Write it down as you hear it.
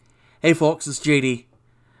Hey folks, it's JD.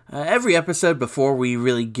 Every episode before we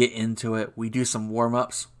really get into it, we do some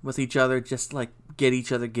warm-ups with each other, just like get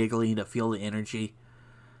each other giggly to feel the energy.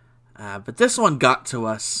 But this one got to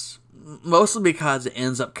us, mostly because it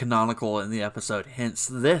ends up canonical in the episode, hence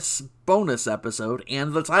this bonus episode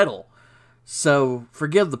and the title. So,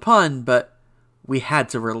 forgive the pun, but we had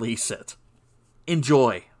to release it.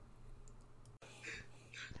 Enjoy.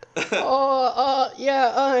 Hey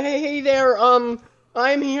there,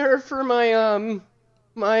 I'm here for my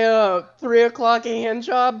 3 o'clock hand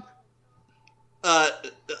job. I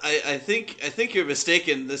think you're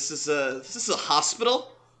mistaken. This is a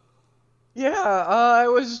hospital? Yeah, I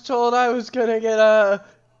was told I was gonna get,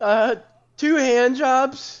 2 hand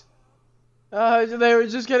jobs. They were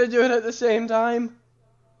just gonna do it at the same time.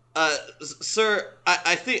 Sir,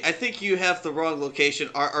 I think you have the wrong location.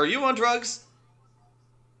 Are you on drugs?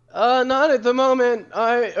 Not at the moment.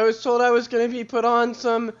 I was told I was gonna be put on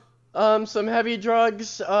some heavy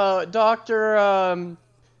drugs. Dr.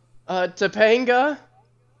 Topanga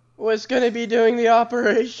was gonna be doing the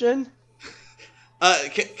operation.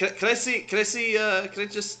 Can I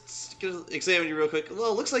just examine you real quick?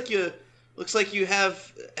 Well, looks like you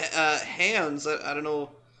have hands. I don't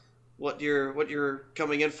know what you're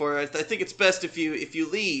coming in for. I think it's best if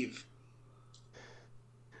you leave.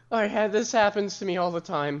 Alright, this happens to me all the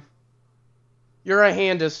time. You're a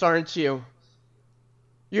handist, aren't you?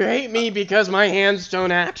 You hate me because my hands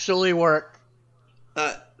don't actually work.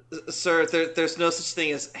 Sir, there's no such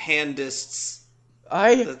thing as handists.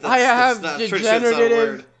 I have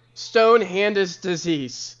degenerative stone handist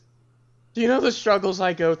disease. Do you know the struggles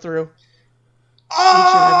I go through? Each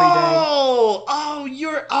and every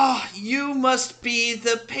day. You must be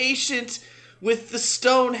the patient with the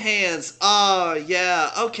stone hands.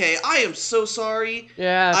 Yeah, okay, I am so sorry.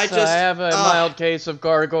 Yes, I have a mild case of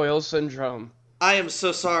gargoyle syndrome. I am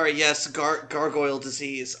so sorry, yes, gargoyle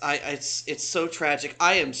disease. It's so tragic.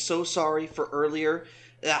 I am so sorry for earlier.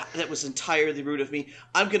 That was entirely rude of me.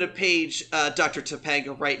 I'm gonna page Dr.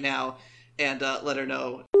 Topanga right now and let her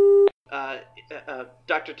know.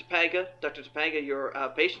 Dr. Topanga, your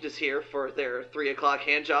patient is here for their 3 o'clock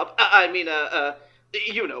hand job.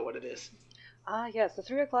 You know what it is. Yes, the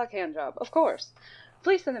 3 o'clock hand job, of course.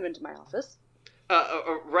 Please send them into my office.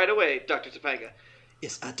 Right away, Dr. Topanga.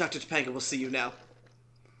 Yes, Dr. Topanga will see you now.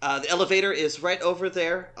 The elevator is right over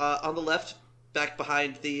there, on the left, back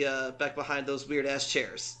behind those weird ass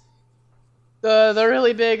chairs. The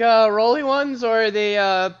really big rolly ones, or the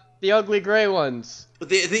ugly gray ones?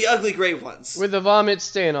 The ugly gray ones with the vomit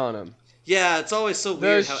stain on them. Yeah, it's always so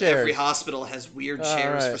weird how chairs. Every hospital has weird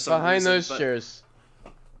chairs for some behind reason. Behind those chairs.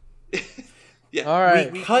 Yeah. All right.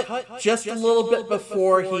 We cut just a little bit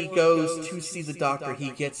before he goes to see the doctor.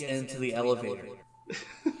 He gets into the elevator.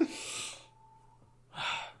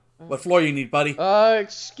 What floor you need, buddy?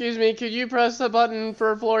 Excuse me, could you press the button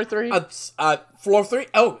for floor 3? Floor 3?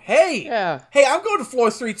 Oh, hey! Yeah. Hey, I'm going to floor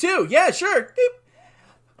 3 too. Yeah, sure. Beep.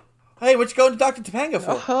 Hey, what you going to Dr. Topanga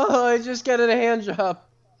for? Oh, I just got a hand job.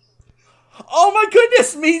 Oh my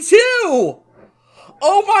goodness, me too!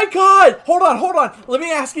 Oh my god! Hold on. Let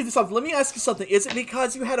me ask you something. Is it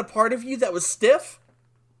because you had a part of you that was stiff?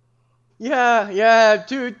 Yeah,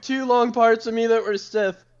 two long parts of me that were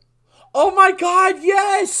stiff. Oh my god,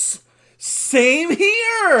 yes! Same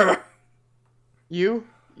here! You're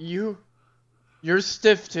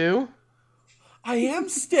stiff too? I am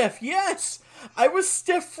stiff, yes! I was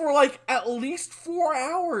stiff for like at least 4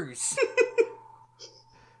 hours.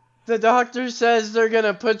 The doctor says they're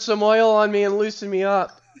gonna put some oil on me and loosen me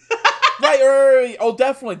up. Right. Oh,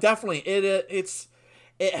 definitely.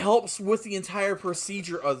 It helps with the entire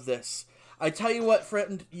procedure of this. I tell you what,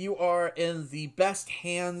 friend, you are in the best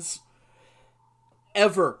hands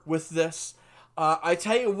ever with this. I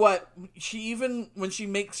tell you what, when she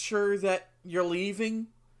makes sure that you're leaving,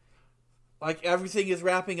 like everything is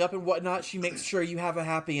wrapping up and whatnot, she makes sure you have a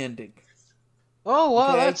happy ending. Oh,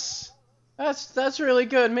 wow, okay? That's really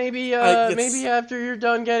good. Maybe after you're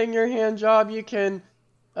done getting your hand job, you can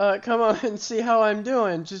come on and see how I'm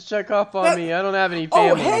doing. Just check up on me. I don't have any family.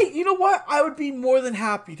 Oh, hey, you know what? I would be more than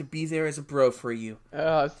happy to be there as a bro for you.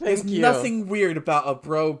 Thank you. There's nothing weird about a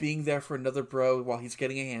bro being there for another bro while he's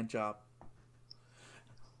getting a hand job.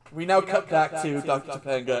 We now cut back to Dr.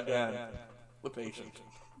 Topanga and the patient.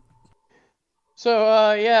 So,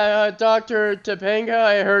 Dr. Topanga,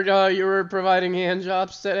 I heard you were providing hand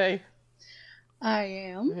jobs today. I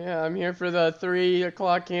am. Yeah, I'm here for the 3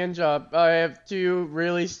 o'clock hand job. I have 2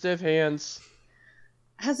 really stiff hands.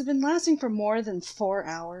 Has it been lasting for more than 4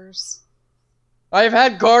 hours? I've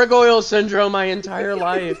had gargoyle syndrome my entire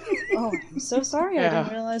life. Oh, I'm so sorry. Yeah. I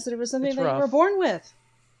didn't realize that it was something It's that rough. you were born with.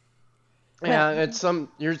 Yeah,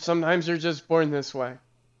 sometimes you're just born this way.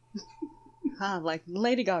 Like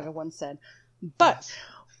Lady Gaga once said. But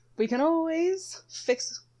we can always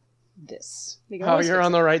fix this. You're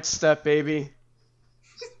on the right step, baby.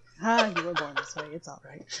 You were born this way. It's all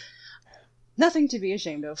right. Nothing to be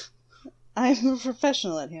ashamed of. I'm a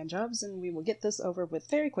professional at handjobs, and we will get this over with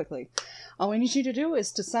very quickly. All we need you to do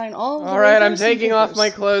is to sign all. All right, I'm taking off my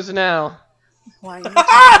clothes now. Why?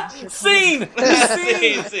 Scene!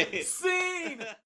 Scene! Scene!